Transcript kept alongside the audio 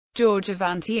George of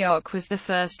Antioch was the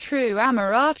first true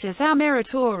Amiratus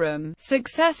Amiratorum,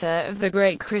 successor of the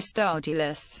great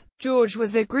Christodulus. George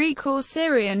was a Greek or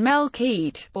Syrian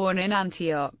Melkite, born in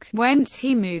Antioch, whence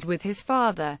he moved with his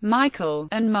father, Michael,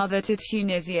 and mother to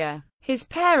Tunisia. His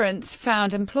parents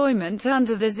found employment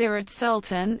under the Zirid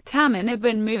Sultan, Tamim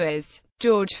ibn Mu'izz.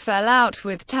 George fell out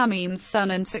with Tamim's son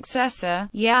and successor,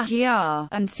 Yahya,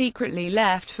 and secretly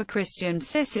left for Christian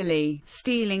Sicily,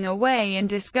 stealing away in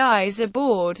disguise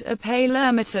aboard a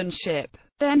Palermitan ship,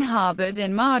 then harbored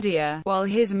in Mahdia, while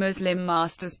his Muslim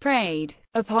masters prayed.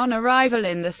 Upon arrival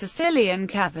in the Sicilian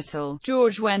capital,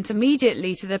 George went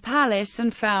immediately to the palace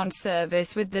and found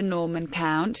service with the Norman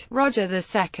Count, Roger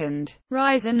II.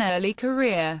 Rise in early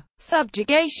career.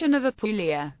 Subjugation of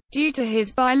Apulia. Due to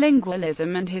his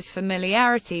bilingualism and his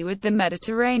familiarity with the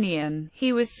Mediterranean,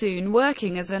 he was soon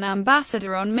working as an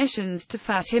ambassador on missions to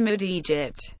Fatimid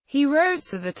Egypt. He rose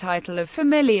to the title of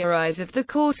familiarise of the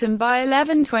court and by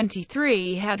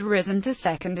 1123 had risen to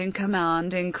second in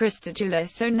command in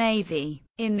Christodulus' navy.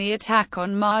 In the attack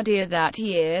on Mahdia that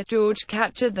year, George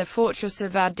captured the fortress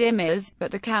of Adimaz, but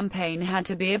the campaign had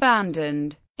to be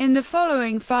abandoned. In the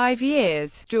following 5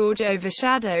 years, George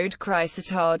overshadowed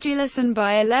Christodulus and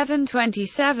by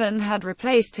 1127 had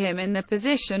replaced him in the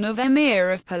position of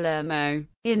Emir of Palermo.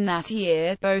 In that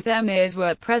year, both emirs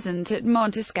were present at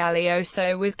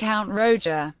Montescalioso with Count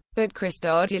Roger, but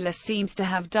Christodulus seems to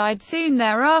have died soon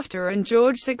thereafter and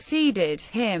George succeeded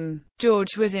him.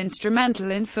 George was instrumental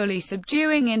in fully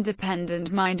subduing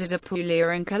independent-minded Apulia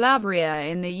and Calabria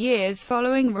in the years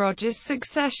following Roger's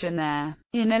succession there.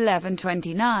 In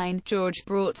 1129, George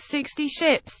brought 60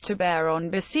 ships to bear on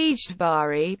besieged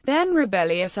Bari, then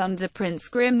rebellious under Prince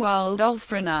Grimwald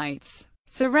Olfranites.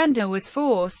 Surrender was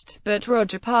forced, but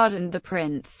Roger pardoned the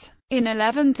prince. In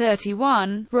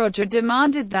 1131, Roger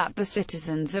demanded that the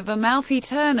citizens of Amalfi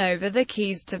turn over the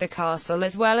keys to the castle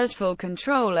as well as full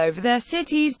control over their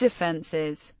city's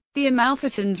defences. The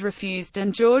Amalfitans refused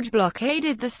and George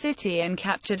blockaded the city and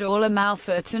captured all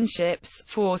Amalfitan ships,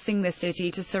 forcing the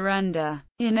city to surrender.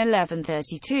 In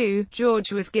 1132,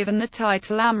 George was given the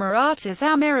title Amiratus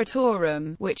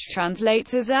Amiratorum, which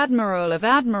translates as Admiral of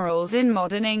Admirals in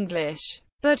modern English,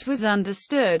 but was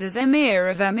understood as Emir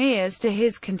of Emirs to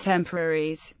his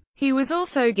contemporaries. He was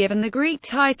also given the Greek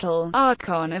title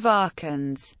Archon of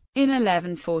Archons. In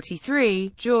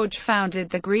 1143, George founded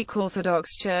the Greek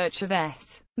Orthodox Church of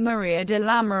S. Maria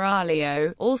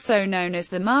dell'Ammiraglio, also known as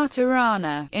the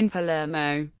Martirana, in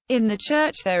Palermo. In the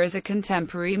church there is a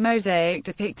contemporary mosaic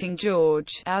depicting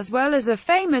George, as well as a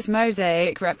famous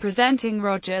mosaic representing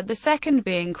Roger II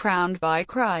being crowned by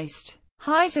Christ.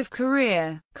 Height of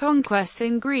career. Conquests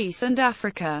in Greece and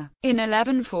Africa. In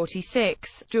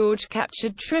 1146, George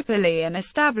captured Tripoli and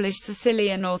established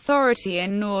Sicilian authority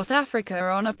in North Africa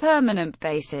on a permanent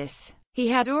basis. He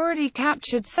had already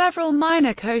captured several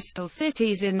minor coastal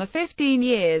cities in the 15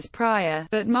 years prior,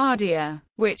 but Mahdia,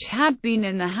 which had been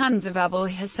in the hands of Abul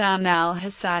Hassan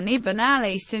al-Hassan ibn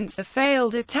Ali since the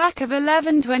failed attack of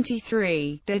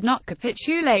 1123, did not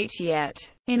capitulate yet.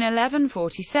 In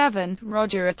 1147,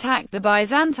 Roger attacked the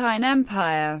Byzantine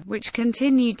Empire, which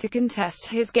continued to contest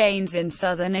his gains in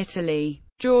southern Italy.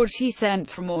 George he sent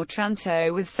from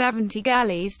Otranto with 70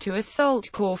 galleys to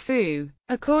assault Corfu.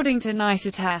 According to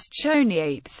Nicetas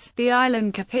Choniates, the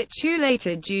island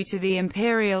capitulated due to the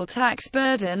imperial tax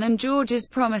burden and George's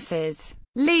promises.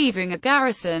 Leaving a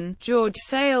garrison, George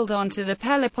sailed on to the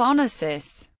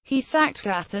Peloponnesus. He sacked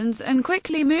Athens and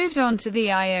quickly moved on to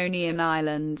the Ionian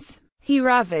Islands. He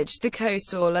ravaged the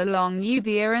coast all along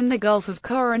Euboea and the Gulf of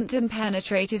Corinth and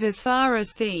penetrated as far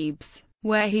as Thebes,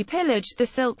 where he pillaged the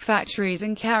silk factories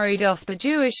and carried off the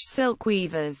Jewish silk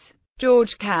weavers.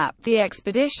 George capped the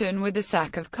expedition with the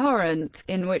sack of Corinth,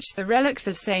 in which the relics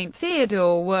of Saint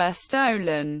Theodore were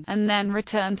stolen, and then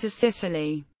returned to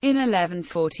Sicily. In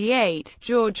 1148,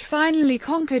 George finally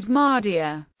conquered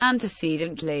Mahdia.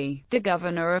 Antecedently, the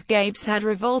governor of Gabes had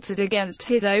revolted against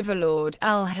his overlord,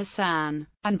 al-Hassan,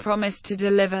 and promised to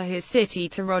deliver his city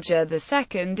to Roger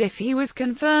II if he was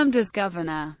confirmed as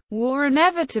governor. War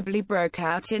inevitably broke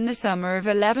out in the summer of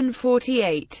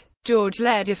 1148. George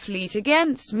led a fleet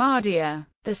against Mahdia.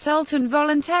 The Sultan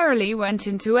voluntarily went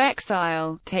into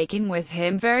exile, taking with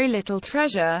him very little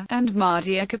treasure, and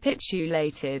Mahdia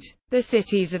capitulated. The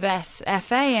cities of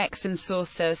Sfax and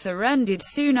Saucer surrendered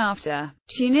soon after.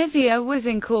 Tunisia was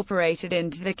incorporated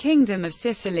into the Kingdom of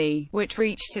Sicily, which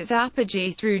reached its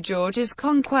apogee through George's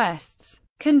conquests.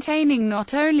 containing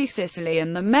not only Sicily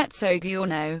and the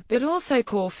Mezzogiorno, but also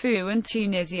Corfu and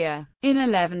Tunisia. In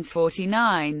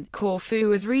 1149, Corfu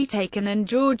was retaken and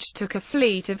George took a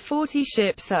fleet of 40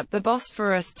 ships up the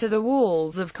Bosphorus to the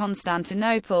walls of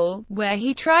Constantinople, where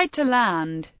he tried to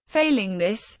land. Failing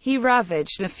this, he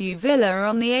ravaged a few villas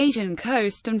on the Asian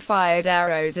coast and fired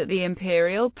arrows at the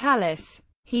imperial palace.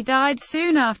 He died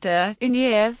soon after, in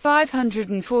year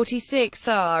 546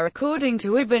 R according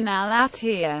to Ibn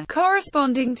al-Atiyah,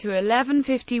 corresponding to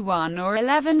 1151 or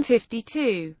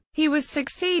 1152. He was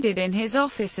succeeded in his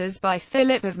offices by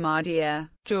Philip of Mardia.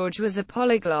 George was a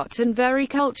polyglot and very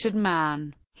cultured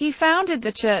man. He founded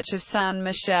the Church of San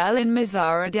Michele in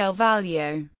Mazzara del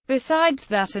Vaglio. Besides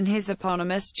that and his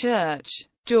eponymous church,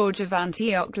 George of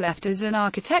Antioch left as an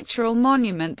architectural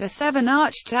monument the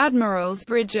seven-arched Admiral's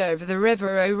Bridge over the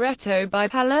river Oreto by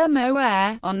Palermo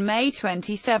where, on May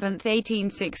 27,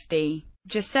 1860,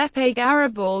 Giuseppe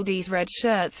Garibaldi's Red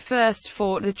Shirts first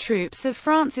fought the troops of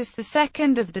Francis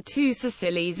II of the Two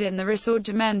Sicilies in the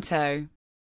Risorgimento.